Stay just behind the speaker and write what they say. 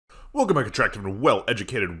Welcome back, attractive and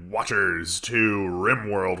well-educated watchers, to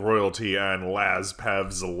RimWorld royalty and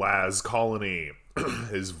Lazpev's Laz colony,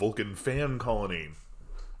 his Vulcan fan colony.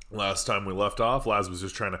 Last time we left off, Laz was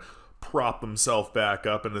just trying to prop himself back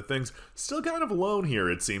up into things. Still kind of alone here,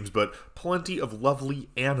 it seems, but plenty of lovely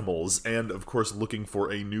animals, and of course looking for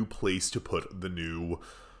a new place to put the new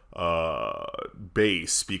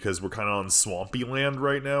base, because we're kind of on swampy land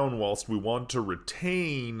right now, and whilst we want to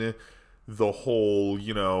retain the whole,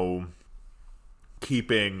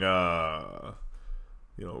 keeping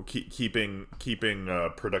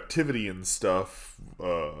productivity and stuff,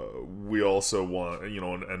 we also want,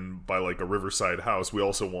 and by like a riverside house, we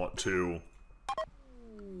also want to,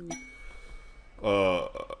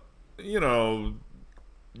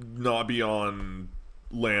 not be on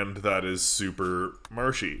land that is super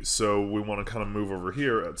marshy. So we want to kind of move over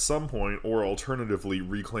here at some point, or alternatively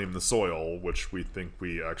reclaim the soil, which we think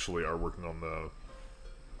we actually are working on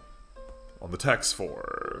the text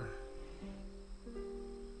for.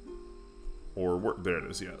 Or there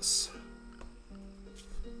it is, yes.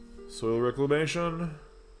 Soil reclamation.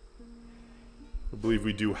 I believe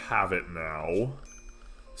we do have it now.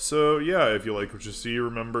 So yeah, if you like what you see,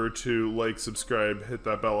 remember to like, subscribe, hit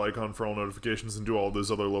that bell icon for all notifications, and do all those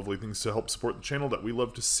other lovely things to help support the channel that we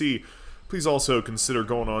love to see. Please also consider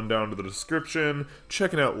going on down to the description,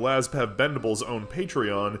 checking out Lazpev Bendable's own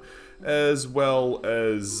Patreon, as well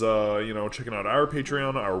as, checking out our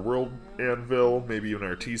Patreon, our World Anvil, maybe even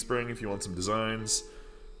our Teespring if you want some designs.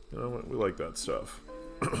 We like that stuff.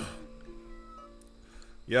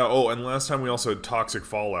 Yeah, oh, and last time we also had Toxic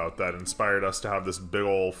Fallout that inspired us to have this big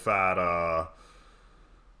ol' fat,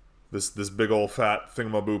 this big ol' fat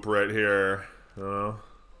thingamaboop right here. Yeah.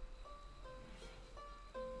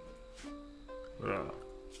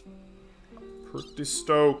 Pretty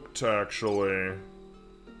stoked, actually.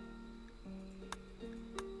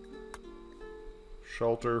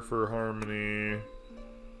 Shelter for Harmony.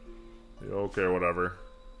 Yeah, okay, whatever.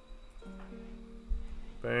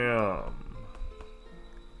 Bam.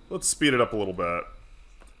 Let's speed it up a little bit.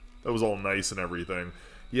 That was all nice and everything.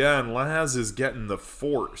 Yeah, and Laz is getting the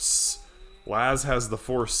Force. Laz has the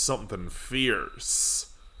Force something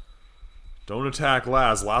fierce. Don't attack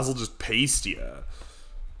Laz. Laz will just paste you.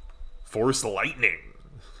 Force Lightning.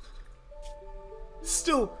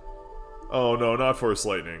 Still... Oh, no, not Force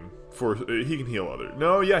Lightning. He can heal other...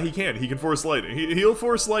 No, yeah, he can. He can Force Lightning. He'll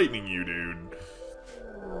Force Lightning you, dude.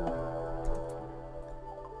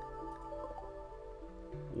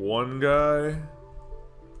 One guy.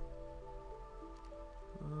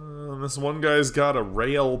 This one guy's got a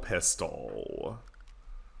rail pistol.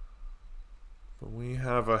 But we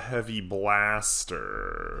have a heavy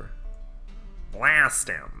blaster. Blast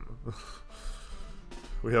him.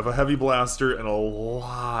 We have a heavy blaster and a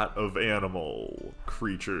lot of animal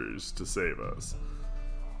creatures to save us.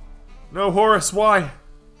 No, Horace, why?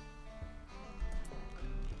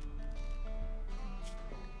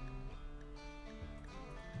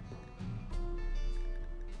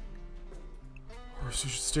 Horace, you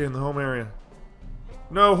should stay in the home area.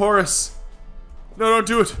 No, Horace! No, don't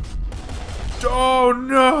do it! Oh,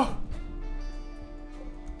 no!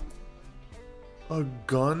 A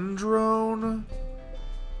gun drone?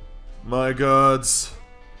 My gods.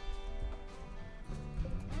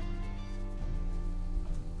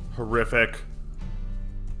 Horrific.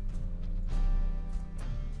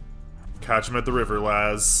 Catch him at the river,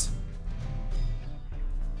 Laz.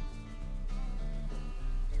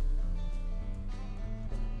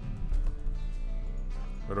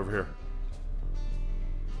 Right over here.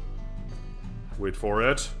 Wait for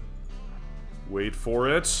it. Wait for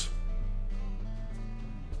it.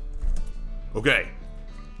 Okay.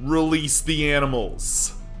 Release the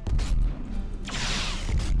animals.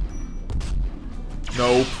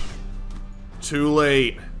 Nope. Too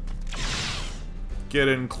late. Get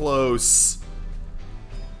in close.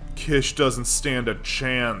 Kish doesn't stand a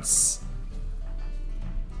chance.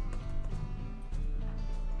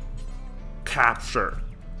 Capture.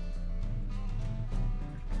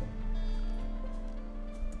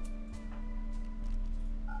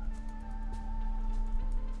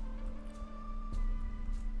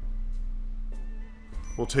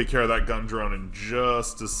 We'll take care of that gun drone in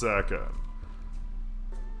just a second.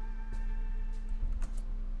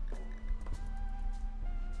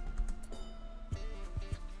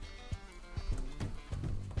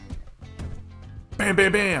 Bam,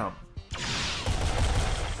 bam, bam!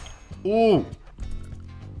 Ooh!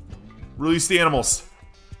 Release the animals.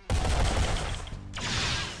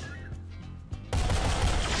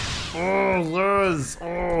 Oh, Liz!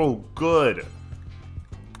 Oh, good.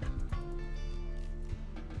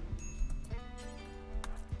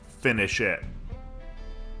 finish it.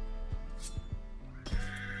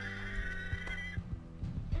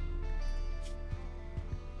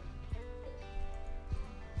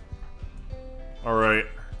 Alright,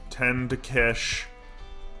 10 to Kish.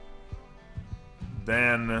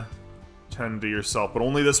 Then 10 to yourself, but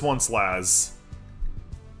only this once, Laz.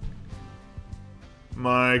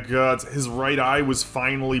 My god, his right eye was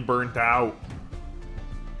finally burnt out.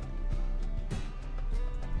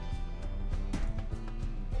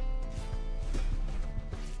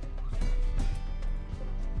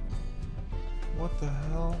 What the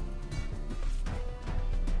hell?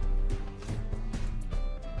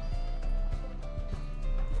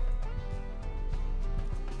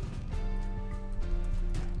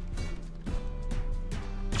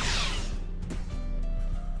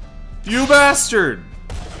 You bastard!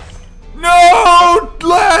 No!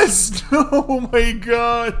 Les! Oh my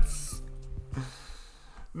god!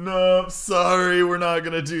 No, I'm sorry, we're not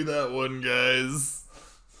gonna do that one, guys.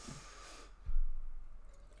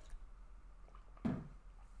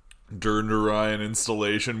 Durnerian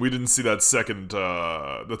installation. We didn't see that second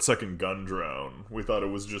gun drone. We thought it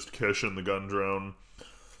was just Kish and the gun drone.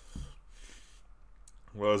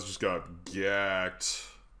 Well, just got gacked.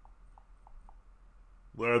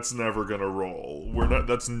 That's never gonna roll.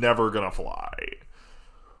 That's never gonna fly.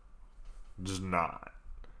 Just not.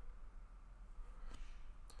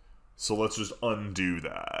 So let's just undo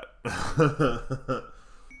that.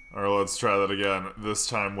 Alright, let's try that again. This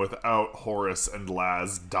time without Horace and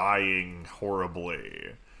Laz dying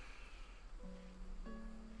horribly.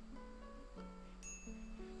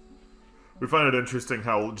 We find it interesting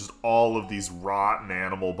how just all of these rotten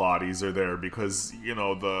animal bodies are there because, you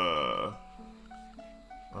know, the...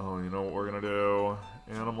 Oh, you know what we're gonna do?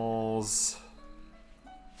 Animals.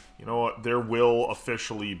 You know what? There will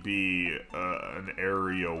officially be an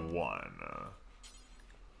Area 1.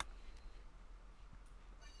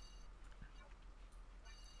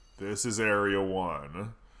 This is Area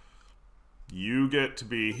 1. You get to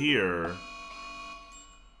be here.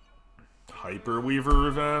 Hyperweaver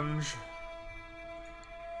Revenge?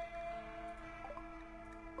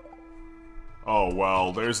 Oh,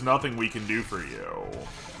 well, there's nothing we can do for you.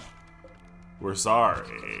 We're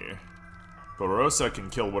sorry. But Rosa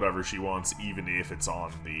can kill whatever she wants, even if it's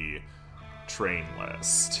on the train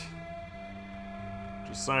list.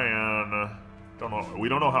 Just saying. Don't know. We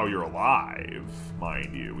don't know how you're alive,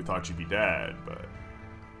 mind you. We thought you'd be dead, but...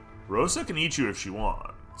 Rosa can eat you if she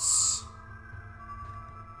wants.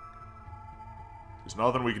 There's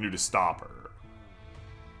nothing we can do to stop her.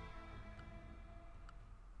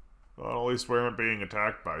 Well, at least we aren't being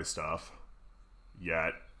attacked by stuff.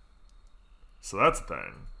 Yet. So that's the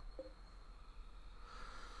thing.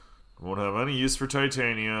 Won't have any use for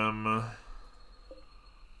titanium.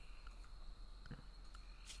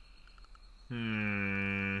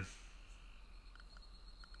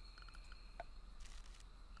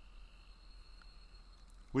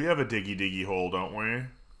 We have a diggy hole, don't we?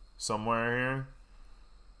 Somewhere here.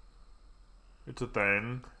 It's a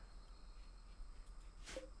thing.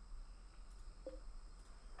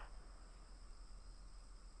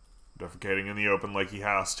 Defecating in the open like he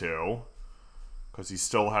has to. Because he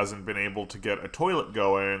still hasn't been able to get a toilet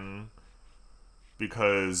going.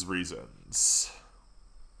 Because reasons.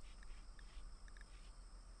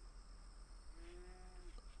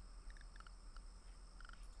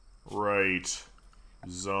 Right.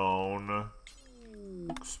 Zone.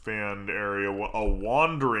 Expand area. A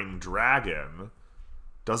wandering dragon.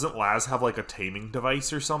 Doesn't Laz have like a taming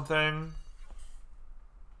device or something?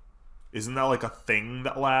 Isn't that like a thing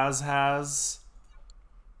that Laz has?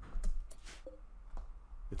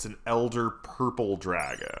 It's an elder purple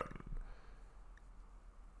dragon.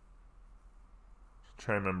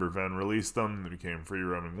 Try to remember, Ven released them. They became free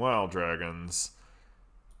roaming wild dragons.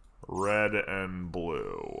 Red and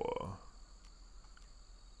blue.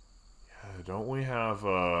 Yeah, don't we have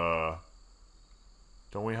a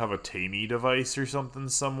tamey device or something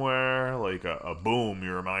somewhere? Like a boom,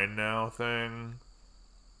 you're mine now thing?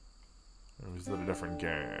 Or is that a different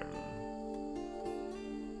game?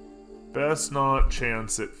 Best not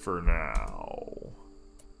chance it for now.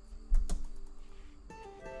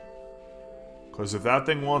 Because if that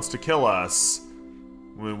thing wants to kill us,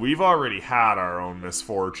 I mean, we've already had our own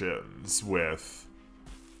misfortunes with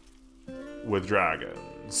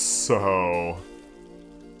dragons. So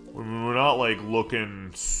we're not like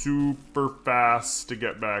looking super fast to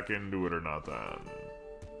get back into it or nothing.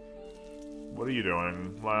 What are you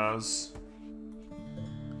doing, Laz?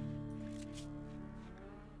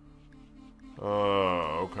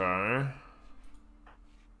 Okay.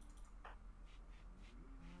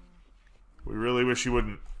 We really wish you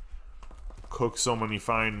wouldn't cook so many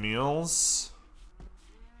fine meals.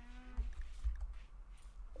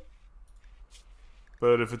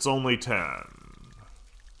 But if it's only 10...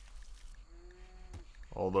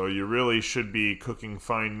 Although you really should be cooking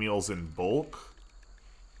fine meals in bulk.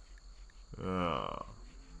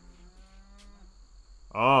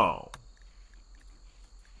 Oh.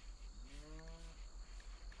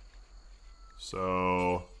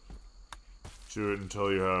 So, do it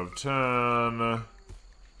until you have 10. Then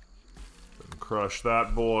crush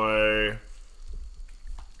that boy.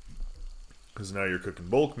 Because now you're cooking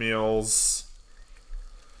bulk meals.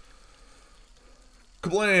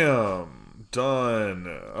 Kablam! Done.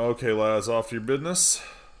 Okay, Laz, off to your business.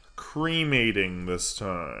 Cremating this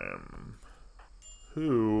time.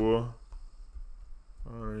 Who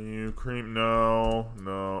are you? No,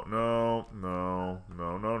 no, no, no,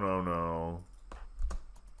 no, no, no, no.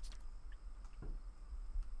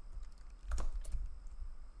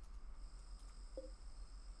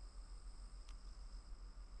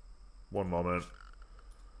 One moment.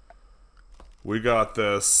 We got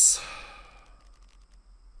this.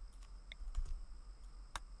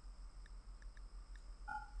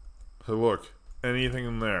 Hey, look. Anything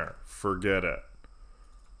in there, forget it.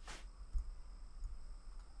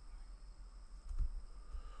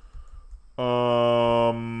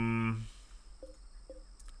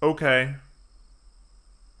 Okay.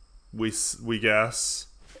 We guess.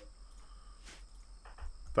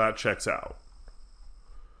 That checks out.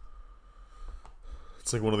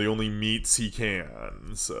 It's like one of the only meats he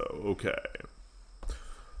can, so okay.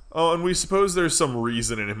 Oh, and we suppose there's some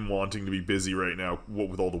reason in him wanting to be busy right now, what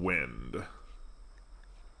with all the wind.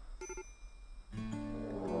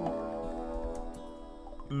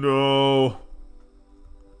 No.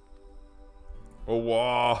 Oh,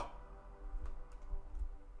 wow.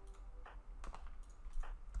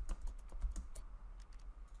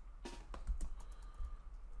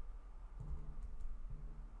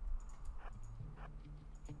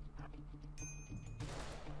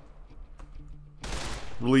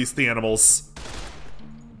 Release the animals.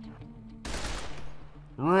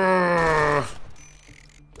 Roar.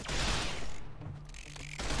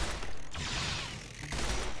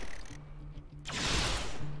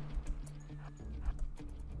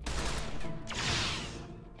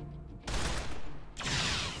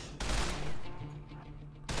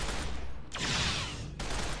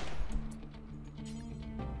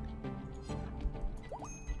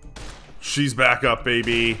 She's back up,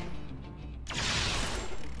 baby.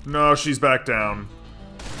 No, she's back down.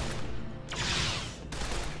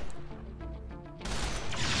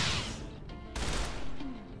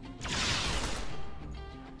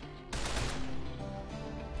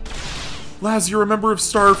 Laz, you're a member of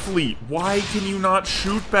Starfleet. Why can you not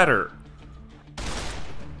shoot better?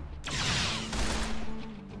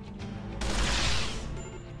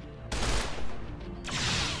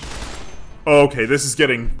 Okay, this is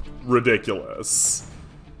getting ridiculous.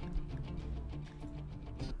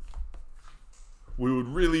 We would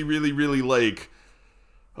really like...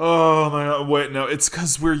 Oh my god, wait, no, it's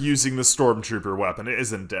because we're using the Stormtrooper weapon,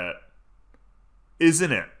 isn't it?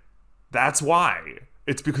 Isn't it? That's why.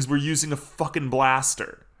 It's because we're using a fucking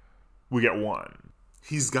blaster. We get one.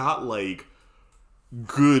 He's got, like,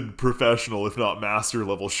 good professional, if not master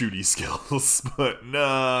level shooty skills, but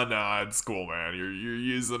nah, it's cool, man. You're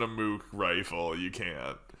using a mook rifle, you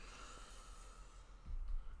can't.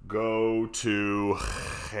 Go to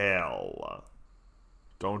hell.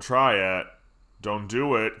 Don't try it. Don't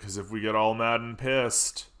do it, because if we get all mad and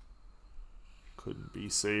pissed... Couldn't be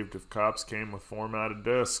saved if cops came with formatted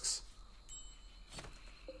discs.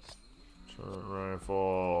 Turret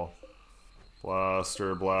rifle.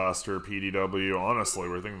 Blaster, PDW. Honestly,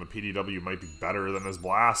 we're thinking the PDW might be better than his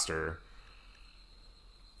blaster.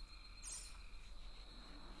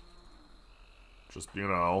 Just, you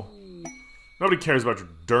know. Nobody cares about your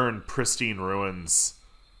darn pristine ruins.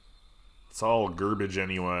 It's all garbage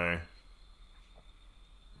anyway.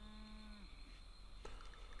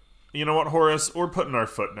 You know what, Horace? We're putting our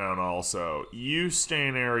foot down also. You stay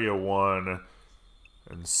in Area 1,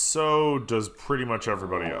 and so does pretty much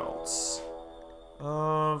everybody else.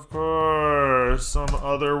 Of course, some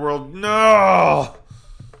other world. No!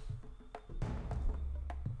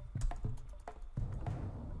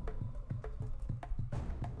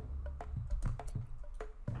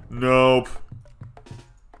 Nope.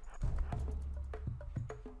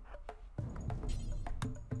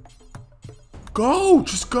 Go!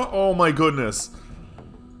 Just go! Oh my goodness.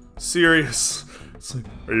 Serious. It's like,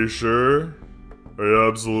 are you sure? Are you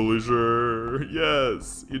absolutely sure?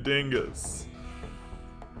 Yes, you dingus.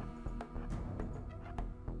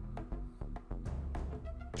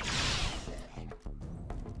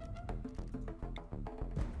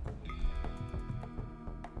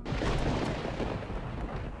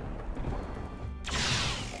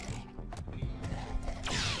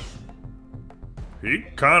 He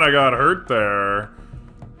kinda got hurt there.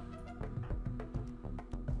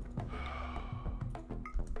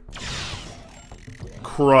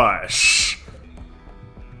 Crush.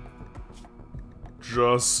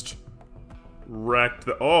 Just wrecked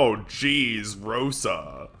the... Oh, jeez,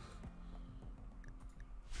 Rosa.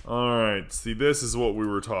 Alright, see, this is what we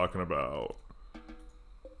were talking about.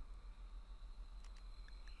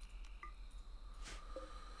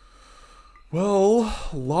 Well,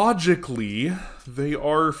 logically, they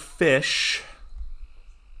are fish.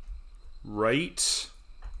 Right?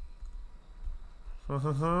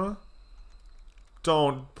 Please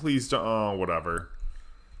don't, oh, whatever.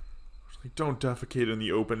 Don't defecate in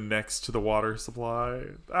the open next to the water supply.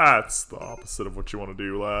 That's the opposite of what you want to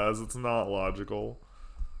do, Laz. It's not logical.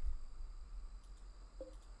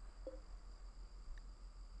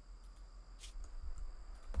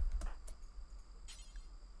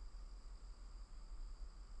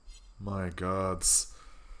 My gods.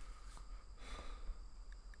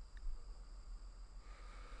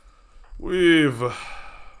 We're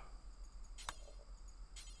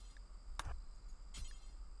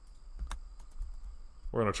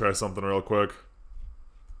gonna try something real quick.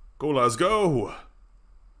 Go, let's go!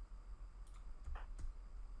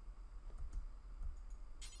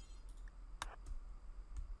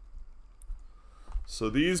 So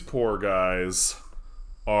these poor guys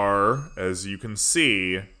are, as you can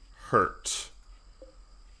see, hurt.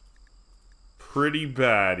 Pretty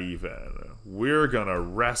bad, even. We're gonna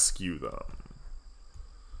rescue them.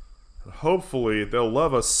 And hopefully, they'll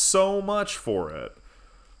love us so much for it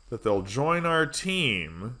that they'll join our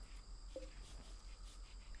team,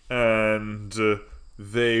 and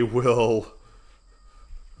they will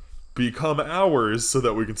become ours so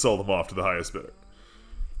that we can sell them off to the highest bidder.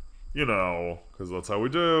 You know, because that's how we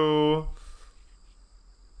do.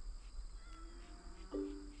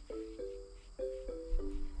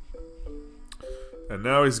 And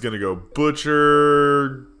now he's gonna go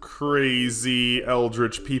butcher crazy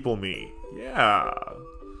eldritch people meat. Yeah.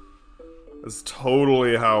 That's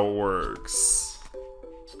totally how it works.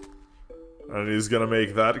 And he's gonna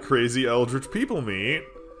make that crazy eldritch people meat,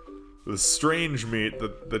 the strange meat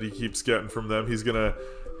that he keeps getting from them, he's gonna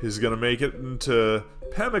make it into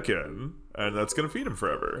pemmican, and that's gonna feed him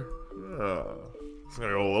forever. Yeah. He's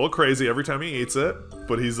gonna go a little crazy every time he eats it,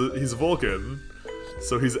 but he's a Vulcan,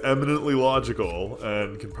 so he's eminently logical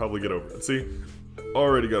and can probably get over it. See?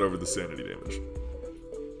 Already got over the sanity damage.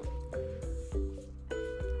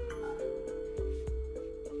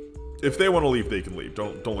 If they want to leave, they can leave.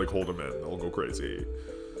 Don't like hold them in. They'll go crazy.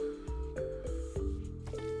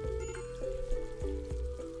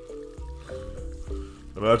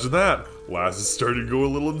 Imagine that. Laz is starting to go a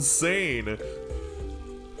little insane.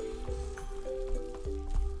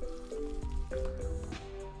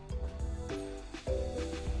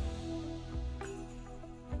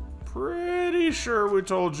 Pretty sure we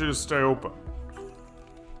told you to stay open.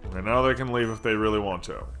 And now they can leave if they really want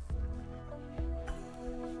to.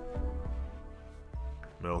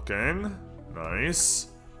 Milking. Nice.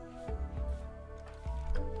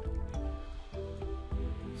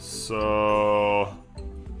 So...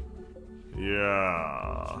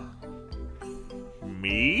 yeah...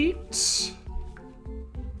 meat?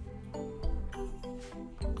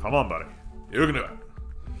 Come on, buddy. You can do it.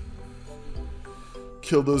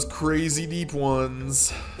 Kill those crazy deep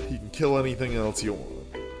ones. You can kill anything else you want.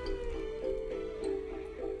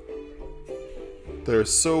 They're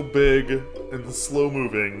so big and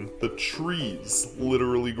slow-moving, the trees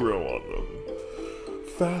literally grow on them.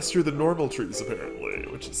 Faster than normal trees, apparently,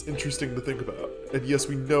 which is interesting to think about. And yes,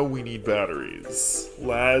 we know we need batteries.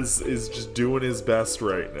 Laz is just doing his best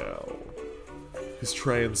right now. He's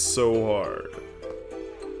trying so hard.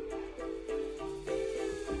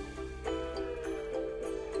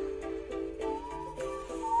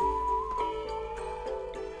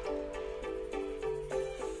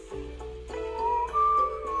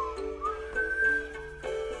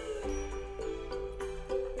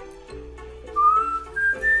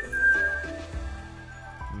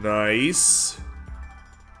 Nice.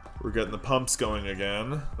 We're getting the pumps going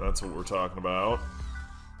again. That's what we're talking about.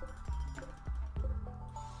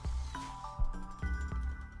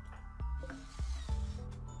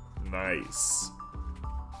 Nice.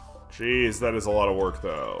 Jeez, that is a lot of work,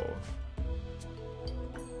 though.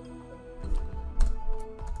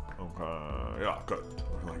 Okay, yeah, good.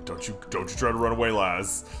 Like, don't you try to run away,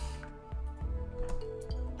 Laz.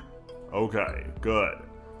 Okay, good.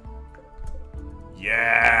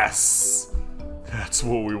 Yes! That's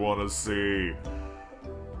what we want to see.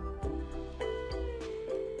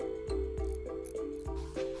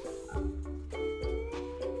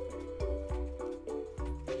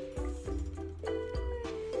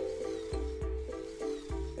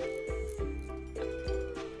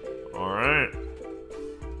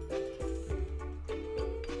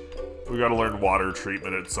 gotta learn water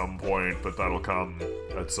treatment at some point, but that'll come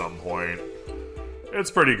at some point.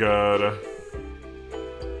 It's pretty good.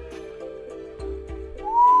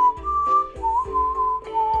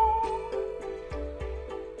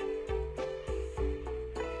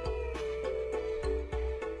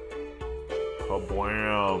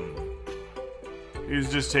 Kablam. He's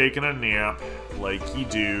just taking a nap, like he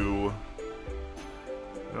do.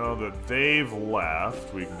 Now that they've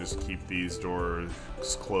left, we can just keep these doors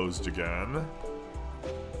closed again.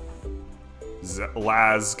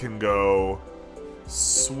 Laz can go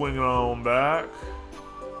swinging on back.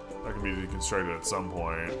 That can be deconstructed at some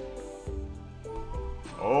point.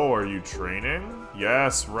 Oh, are you training?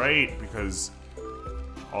 Yes, right, because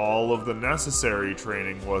all of the necessary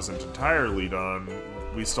training wasn't entirely done.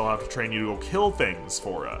 We still have to train you to go kill things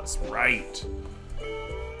for us. Right.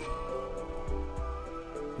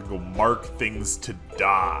 We go mark things to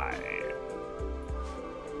die.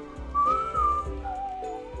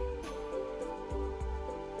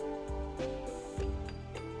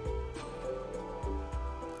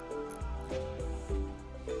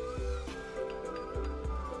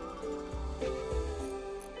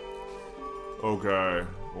 Okay.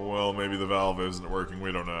 Well, maybe the valve isn't working.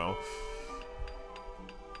 We don't know.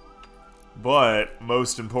 But,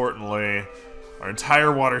 most importantly, our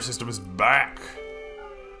entire water system is back.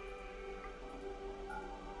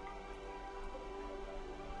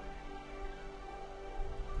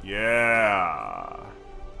 Yeah.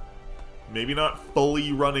 Maybe not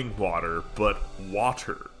fully running water, but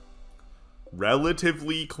water.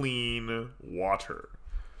 Relatively clean water.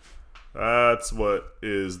 That's what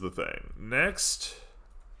is the thing. Next.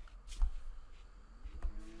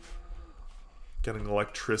 Getting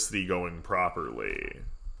electricity going properly.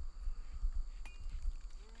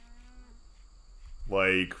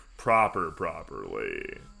 Like,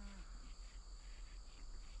 properly.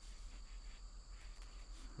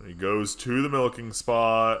 He goes to the milking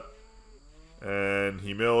spot, and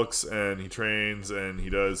he milks, and he trains, and he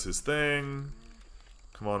does his thing.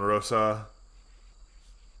 Come on, Rosa.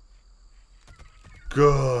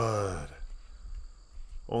 Good.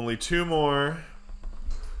 Only 2 more.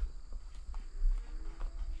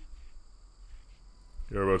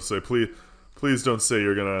 You're about to say, please don't say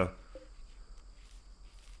you're gonna...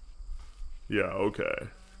 Yeah, okay.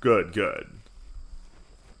 Good.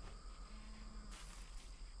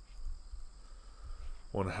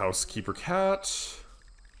 One housekeeper cat.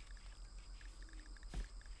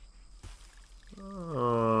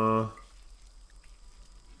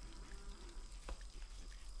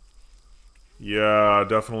 Yeah,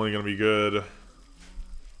 definitely gonna be good.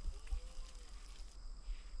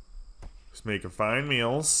 He's making fine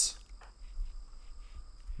meals.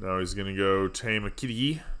 Now he's gonna go tame a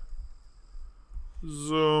kitty.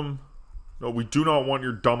 Zoom. No, we do not want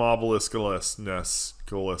your dumb obelisk-ness.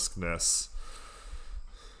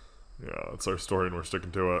 Yeah, that's our story and we're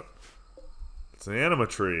sticking to it. It's an anima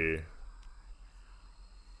tree.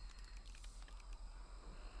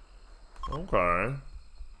 Okay.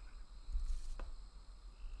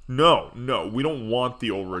 No, we don't want the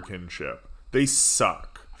Ulra kinship. They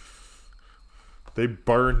suck. They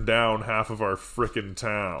burned down half of our frickin'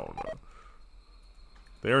 town.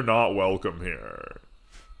 They are not welcome here.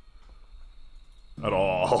 At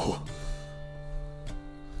all.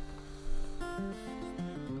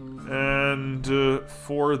 And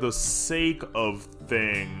for the sake of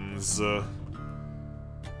things...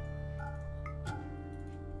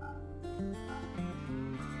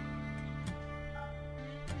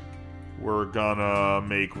 we're gonna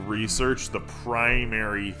make research the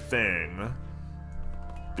primary thing.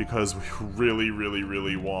 Because we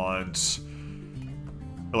really want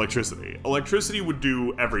electricity. Electricity would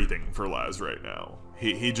do everything for Laz right now.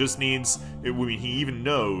 He just needs... I mean, he even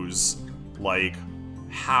knows, like,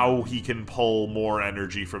 how he can pull more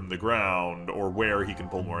energy from the ground, or where he can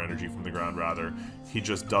pull more energy from the ground, rather. He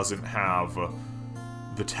just doesn't have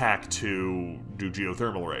the tech to do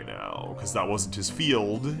geothermal right now, because that wasn't his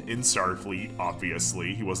field in Starfleet,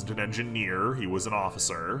 obviously. He wasn't an engineer, he was an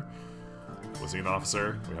officer. Was he an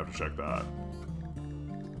officer? We have to check that.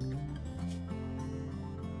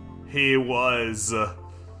 He was...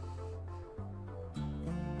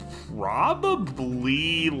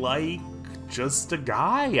 probably, like, just a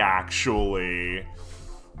guy, actually.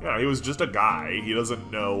 Yeah, he was just a guy. He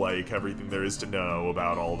doesn't know, like, everything there is to know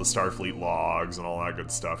about all the Starfleet logs and all that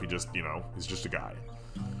good stuff. He just, you know, he's just a guy.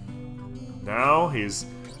 Now, he's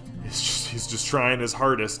just trying his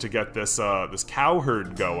hardest to get this, this cow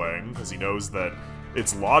herd going, because he knows that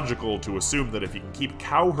it's logical to assume that if he can keep a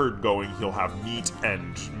cow herd going, he'll have meat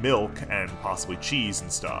and milk and possibly cheese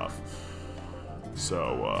and stuff.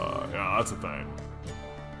 So, yeah, that's a thing.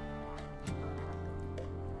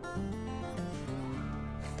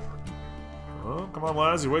 Oh, come on,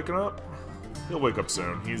 Laz, you waking up? He'll wake up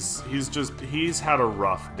soon. He's had a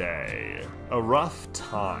rough day. A rough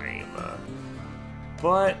time.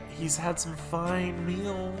 But he's had some fine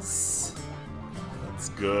meals. That's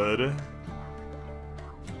good.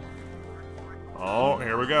 Oh,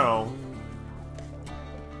 here we go.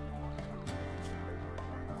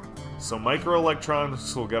 So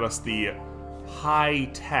microelectronics will get us the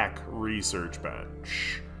high-tech research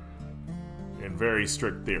bench. In very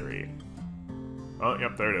strict theory. Oh,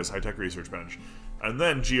 yep, there it is, high-tech research bench. And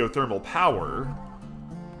then geothermal power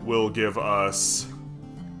will give us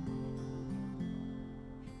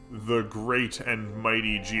the great and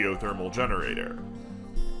mighty geothermal generator.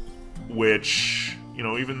 Which, you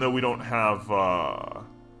know, even though we don't have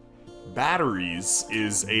batteries,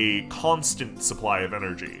 is a constant supply of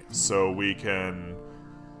energy. So we can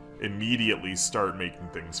immediately start making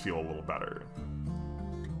things feel a little better.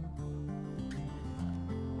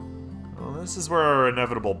 Well, this is where our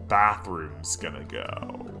inevitable bathroom's gonna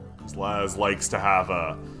go. Because Laz likes to have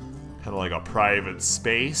a kind of like a private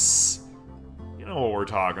space. You know what we're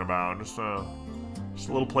talking about. Just a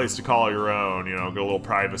little place to call your own, you know, get a little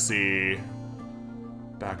privacy.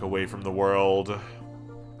 Back away from the world.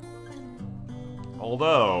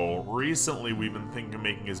 Although, recently we've been thinking of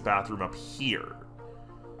making his bathroom up here.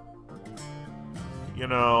 You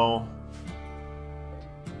know,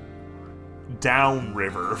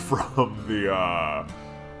 downriver from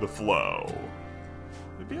the flow.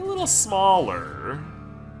 It'd be a little smaller.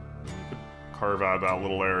 We could carve out that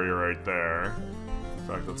little area right there. In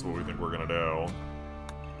fact, that's what we think we're gonna do.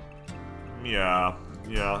 Yeah,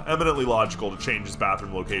 eminently logical to change his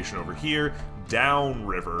bathroom location over here,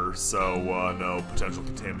 downriver, so no potential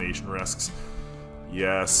contamination risks.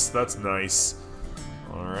 Yes, that's nice.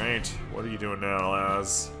 Alright, what are you doing now,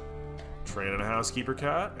 Laz? Training a housekeeper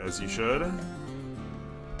cat, as you should.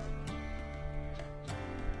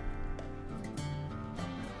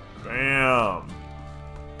 Bam!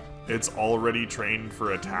 It's already trained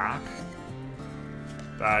for attack?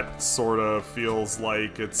 That sort of feels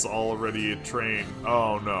like it's already trained.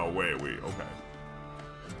 Oh no, wait, okay.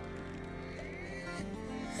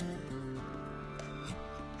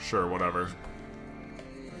 Sure, whatever.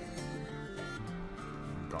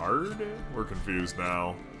 Guard? We're confused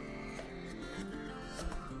now.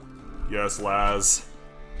 Yes, Laz.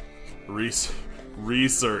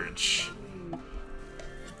 Research.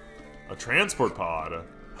 A transport pod.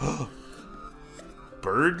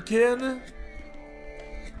 Birdkin?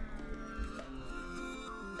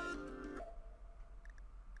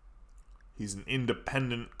 He's an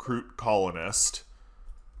independent Kroot colonist.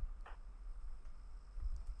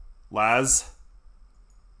 Laz?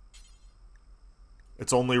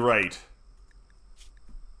 It's only right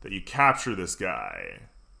that you capture this guy.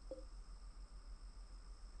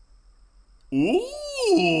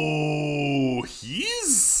 Ooh,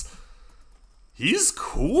 he's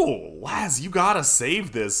cool. Laz, you gotta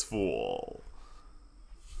save this fool.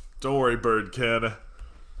 Don't worry, Birdkin.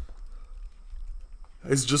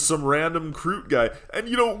 It's just some random Kroot guy. And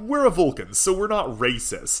you know, we're a Vulcan, so we're not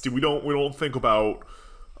racist. We don't think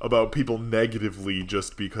about people negatively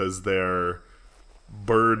just because they're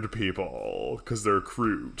bird people, because they're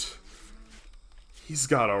Kroot. He's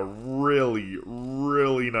got a really,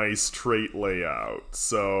 really nice trait layout,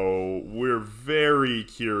 so we're very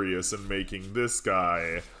curious in making this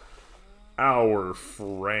guy our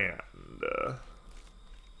friend.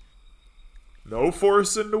 No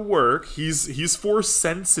forcing to work. He's force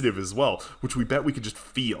sensitive as well, which we bet we could just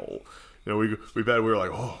feel. You know, we bet we were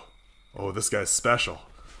like, oh, this guy's special.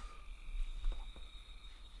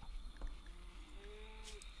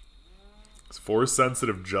 He's force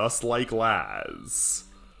sensitive, just like Laz.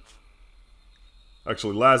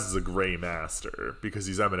 Actually, Laz is a gray master because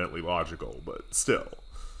he's eminently logical, but still,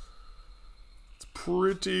 it's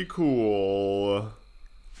pretty cool.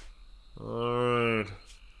 All right.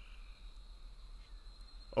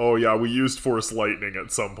 Oh yeah, we used Force Lightning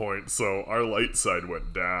at some point, so our light side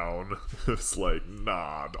went down. It's like,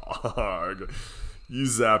 nah, dog. You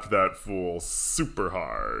zapped that fool super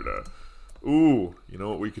hard. Ooh, you know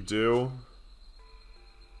what we could do?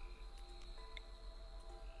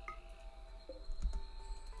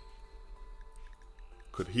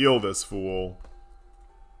 Could heal this fool.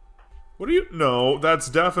 What do you... No, that's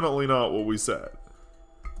definitely not what we said.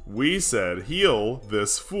 We said heal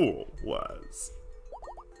this fool, Les.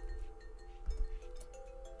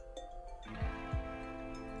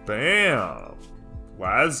 Bam!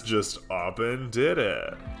 Laz just up and did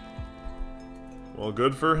it. Well,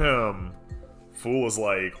 good for him. Fool is,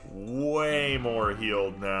 like, way more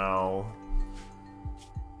healed now.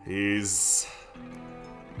 He's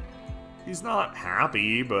not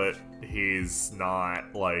happy, but he's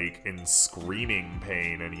not, like, in screaming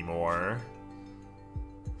pain anymore.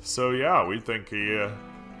 So yeah, we think he's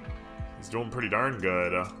doing pretty darn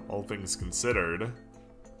good, all things considered.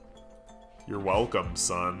 You're welcome,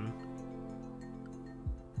 son.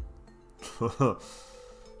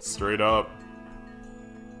 Straight up.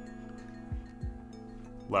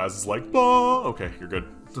 Laz is like, bah! Okay, you're good.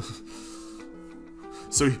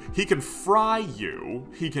 So he can fry you,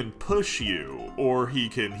 he can push you, or he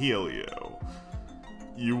can heal you.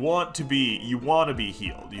 You want to be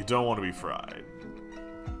healed. You don't want to be fried.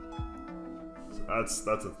 So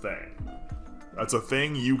that's a thing. That's a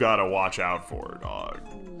thing you gotta watch out for, dog.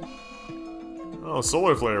 Oh,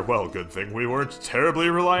 solar flare. Well, good thing we weren't terribly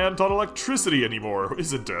reliant on electricity anymore,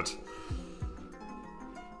 isn't it?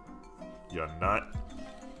 You nut.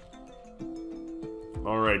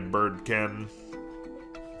 Alright, Birdkin.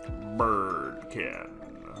 Birdkin.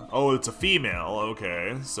 Oh, it's a female.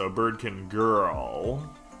 Okay, so Birdkin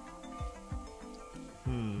girl.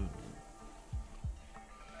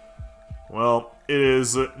 Well, it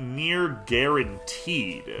is near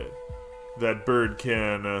guaranteed that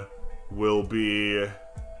Birdkin will be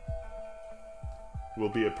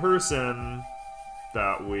a person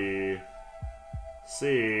that we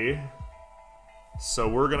see. So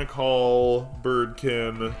we're gonna call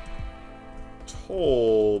Birdkin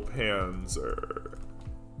Tollpanzer,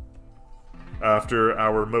 after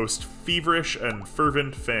our most feverish and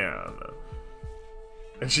fervent fan.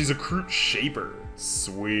 And she's a Kroot Shaper.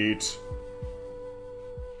 Sweet.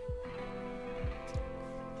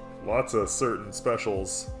 Lots of certain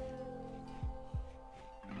specials.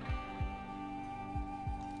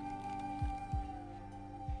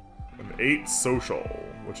 An 8 social,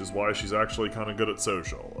 which is why she's actually kind of good at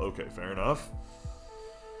social. Okay, fair enough.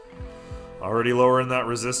 Already lowering that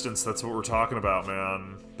resistance, that's what we're talking about,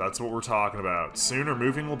 man. That's what we're talking about. Soon her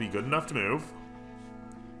moving will be good enough to move.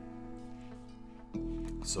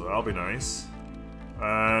 So that'll be nice.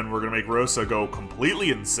 And we're gonna make Rosa go completely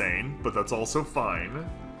insane, but that's also fine.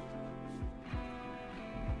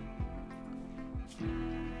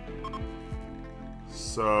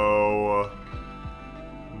 So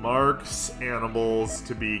marks animals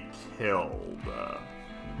to be killed.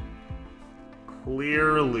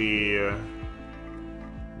 Clearly,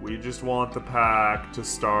 we just want the pack to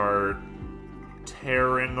start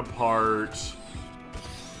tearing apart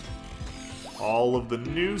all of the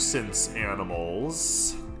nuisance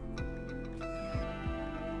animals.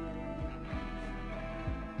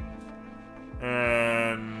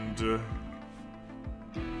 And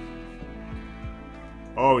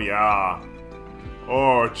oh yeah.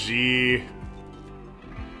 Oh gee.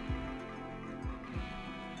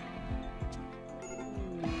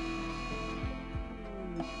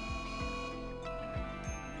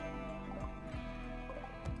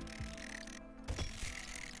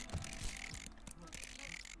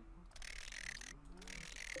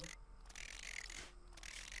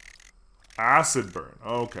 Acid burn.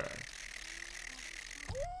 Okay.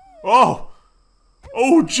 Oh!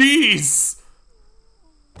 Oh, jeez!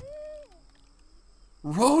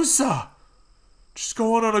 Rosa! Just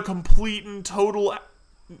going on a complete and total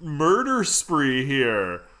murder spree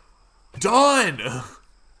here. Done!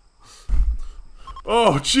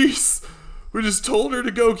 Oh, jeez! We just told her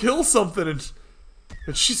to go kill something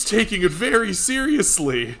and she's taking it very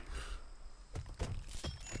seriously.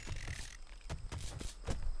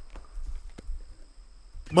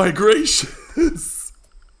 My gracious!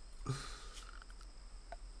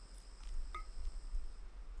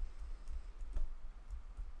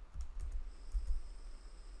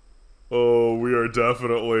 Oh, we are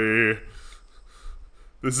definitely...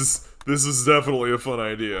 This is definitely a fun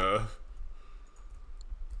idea.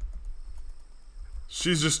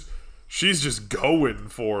 She's just going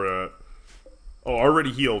for it. Oh,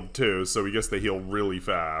 already healed too, so we guess they heal really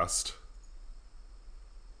fast.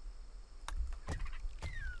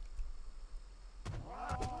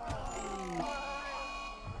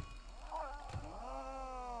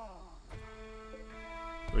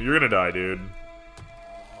 You're gonna die, dude.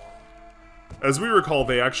 As we recall,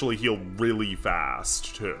 they actually heal really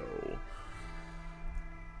fast, too.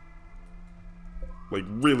 Like,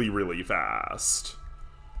 really, really fast.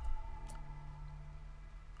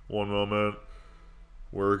 One moment.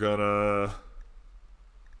 We're gonna...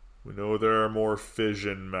 We know there are more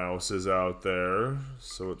fission mouses out there,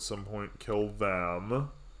 so at some point kill them.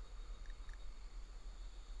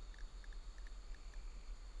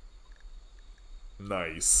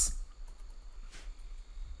 Nice.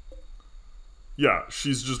 Yeah,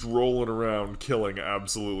 she's just rolling around killing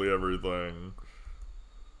absolutely everything.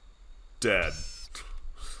 Dead.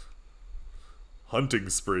 Hunting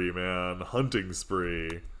spree, man. Hunting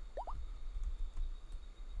spree.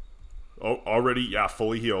 Oh, already? Yeah,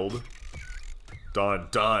 fully healed. Done.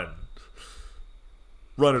 Done.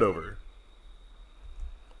 Run it over.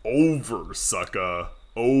 Over, sucka.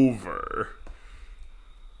 Over.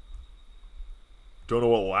 Don't know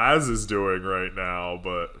what Laz is doing right now,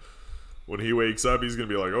 but when he wakes up, he's gonna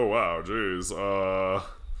be like, oh wow, jeez,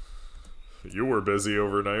 you were busy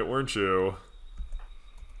overnight, weren't you?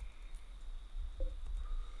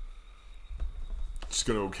 Just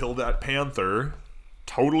gonna go kill that panther.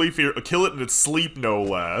 Totally kill it in its sleep, no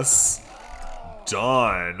less.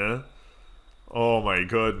 Done. Oh my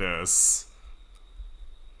goodness.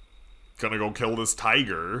 Gonna go kill this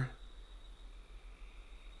tiger.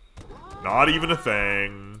 Not even a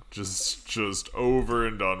thing. Just over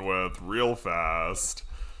and done with real fast.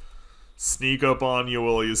 Sneak up on you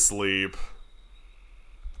while you sleep.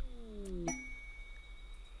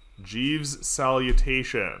 Jeeves'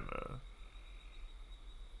 salutation.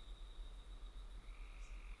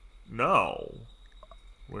 No.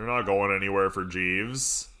 We're not going anywhere for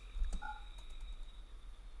Jeeves.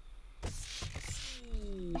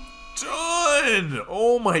 Done!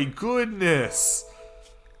 Oh my goodness!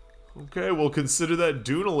 Okay, we'll consider that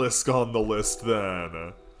Dunalisk on the list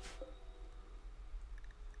then.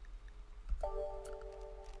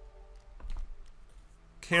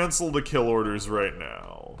 Cancel the kill orders right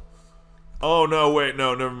now. Oh no, wait,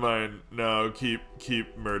 no, never mind. No, keep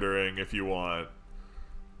murdering if you want.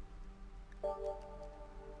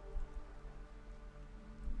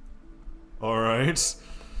 Alright.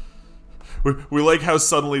 We like how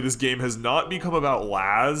suddenly this game has not become about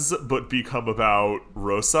Laz, but become about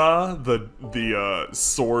Rosa, the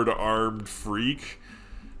sword-armed freak,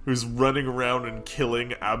 who's running around and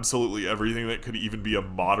killing absolutely everything that could even be a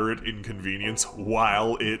moderate inconvenience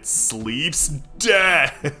while it sleeps.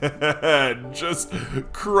 Dead! Just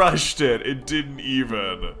crushed it. It didn't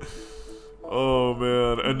even. Oh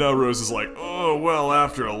man, and now Rose is like, oh well,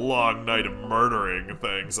 after a long night of murdering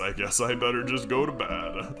things, I guess I better just go to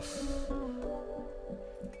bed.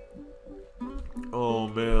 Oh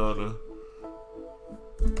man.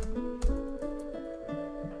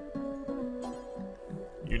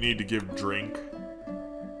 You need to give drink.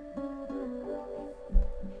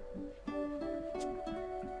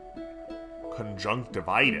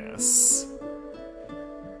 Conjunctivitis.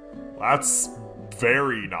 That's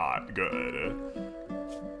very not good.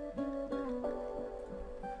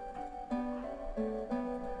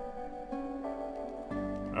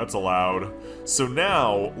 That's allowed. So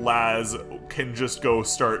now, Laz can just go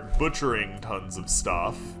start butchering tons of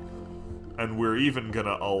stuff. And we're even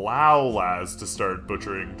gonna allow Laz to start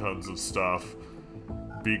butchering tons of stuff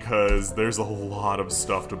because there's a lot of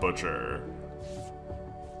stuff to butcher.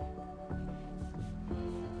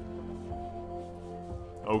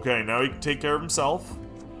 Okay, now he can take care of himself.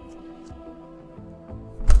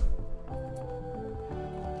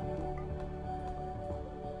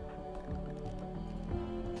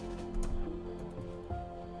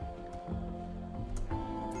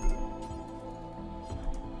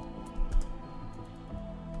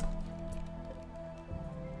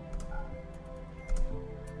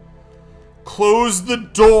 Close the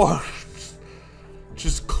door!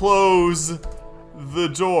 Just close the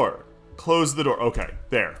door. Close the door. Okay,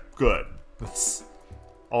 there. Good. That's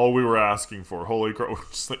all we were asking for. Holy crap. We're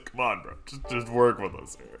just like, come on, bro. Just work with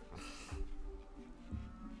us here.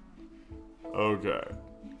 Okay.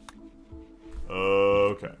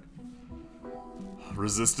 Okay.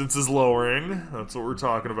 Resistance is lowering. That's what we're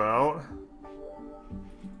talking about.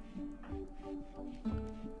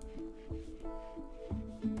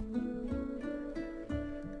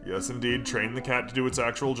 Yes, indeed. Train the cat to do its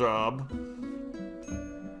actual job.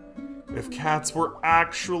 If cats were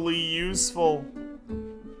actually useful.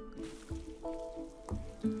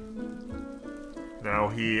 Now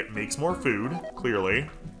he makes more food, clearly.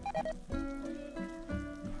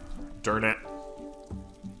 Darn it.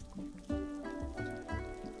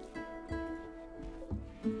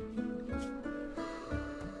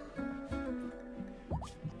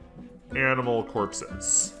 Animal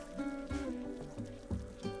corpses.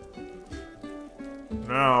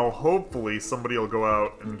 Now, hopefully, somebody will go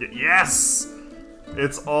out and get— Yes!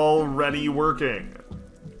 It's already working.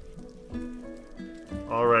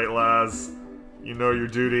 Alright, Laz. You know your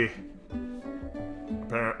duty.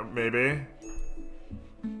 Maybe?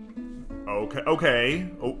 Okay,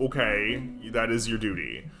 okay. Okay. That is your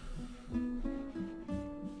duty.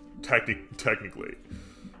 Technically.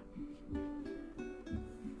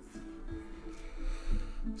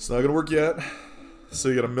 It's not gonna work yet. So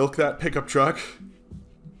you gotta milk that pickup truck.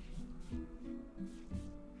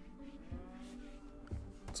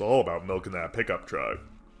 It's all about milking that pickup truck.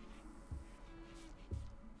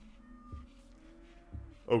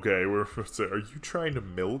 Okay, are you trying to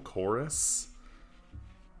milk Horus?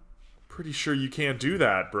 Pretty sure you can't do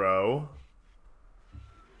that, bro.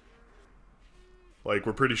 Like,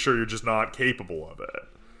 we're pretty sure you're just not capable of it.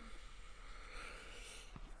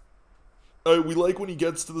 We like when he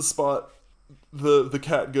gets to the spot, the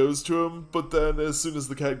cat goes to him, but then as soon as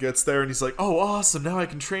the cat gets there and he's like, oh, awesome, now I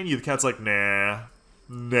can train you, the cat's like, nah,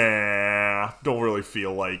 don't really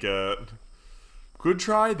feel like it. Good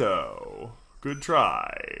try, though. Good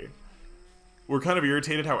try. We're kind of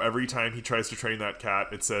irritated how every time he tries to train that cat,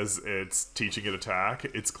 it says it's teaching it attack.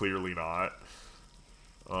 It's clearly not.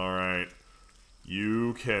 Alright.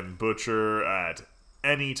 You can butcher at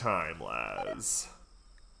any time, Laz.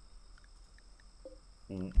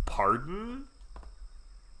 Pardon?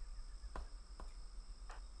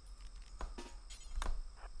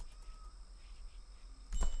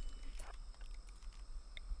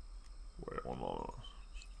 Wait, one moment.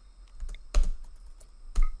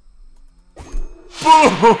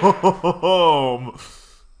 Boom!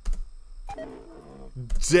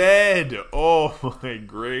 Dead! Oh my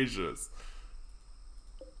gracious.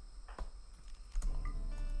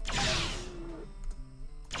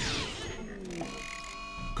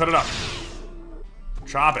 Cut it up.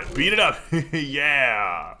 Chop it. Beat it up.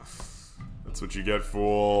 Yeah. That's what you get,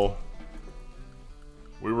 fool.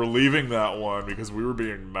 We were leaving that one because we were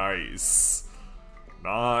being nice.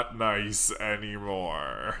 Not nice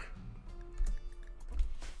anymore.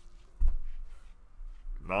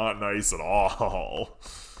 Not nice at all.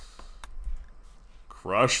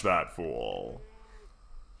 Crush that fool.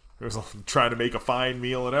 He was trying to make a fine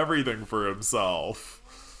meal and everything for himself.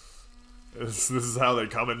 This is how they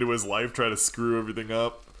come into his life, try to screw everything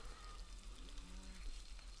up.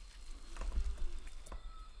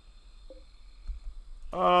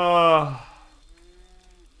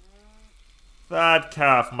 That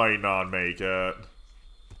calf might not make it.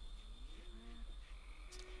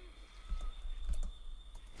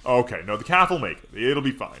 Okay, no, the calf will make it. It'll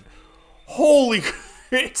be fine. Holy,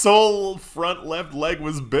 its whole front left leg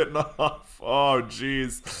was bitten off. Oh,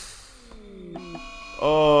 jeez.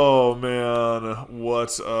 Oh, man.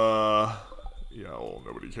 What, yeah, well,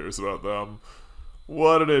 nobody cares about them.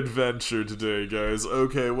 What an adventure today, guys.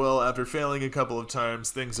 Okay, well, after failing a couple of times,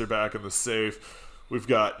 things are back in the safe. We've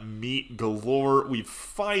got meat galore. We've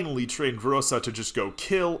finally trained Rosa to just go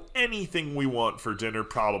kill anything we want for dinner,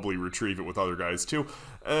 probably retrieve it with other guys too.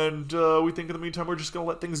 And we think in the meantime we're just going to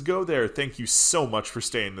let things go there. Thank you so much for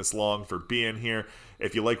staying this long, for being here.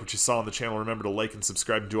 If you like what you saw on the channel, remember to like and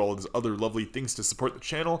subscribe and do all of these other lovely things to support the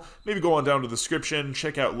channel. Maybe go on down to the description,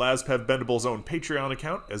 check out Lazpev Bendable's own Patreon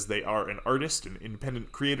account, as they are an artist, an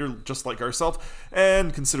independent creator just like ourselves,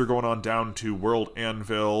 and consider going on down to World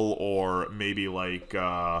Anvil, or maybe like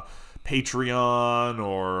Patreon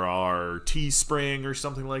or our Teespring or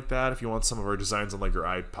something like that if you want some of our designs on like your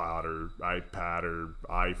iPod or iPad or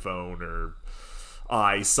iPhone or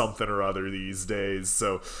something or other these days.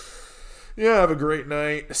 So yeah, have a great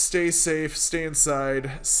night, stay safe, stay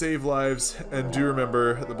inside, save lives, and do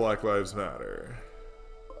remember that Black Lives Matter.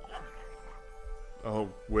 Oh,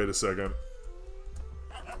 wait a second.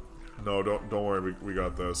 No, don't worry, we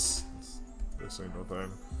got this. This ain't no thing.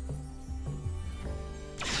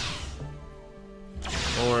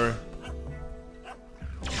 Don't worry.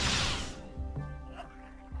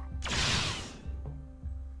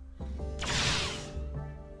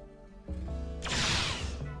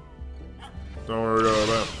 Don't worry about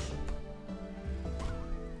that.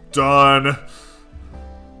 Done.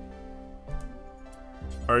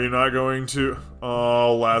 Are you not going to?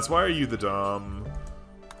 Oh, Laz, why are you the dumb?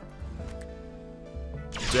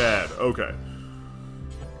 Dead. Okay.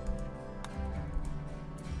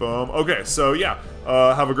 Boom. Okay, so yeah.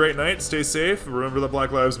 Have a great night. Stay safe. Remember that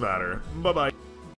Black Lives Matter. Bye-bye.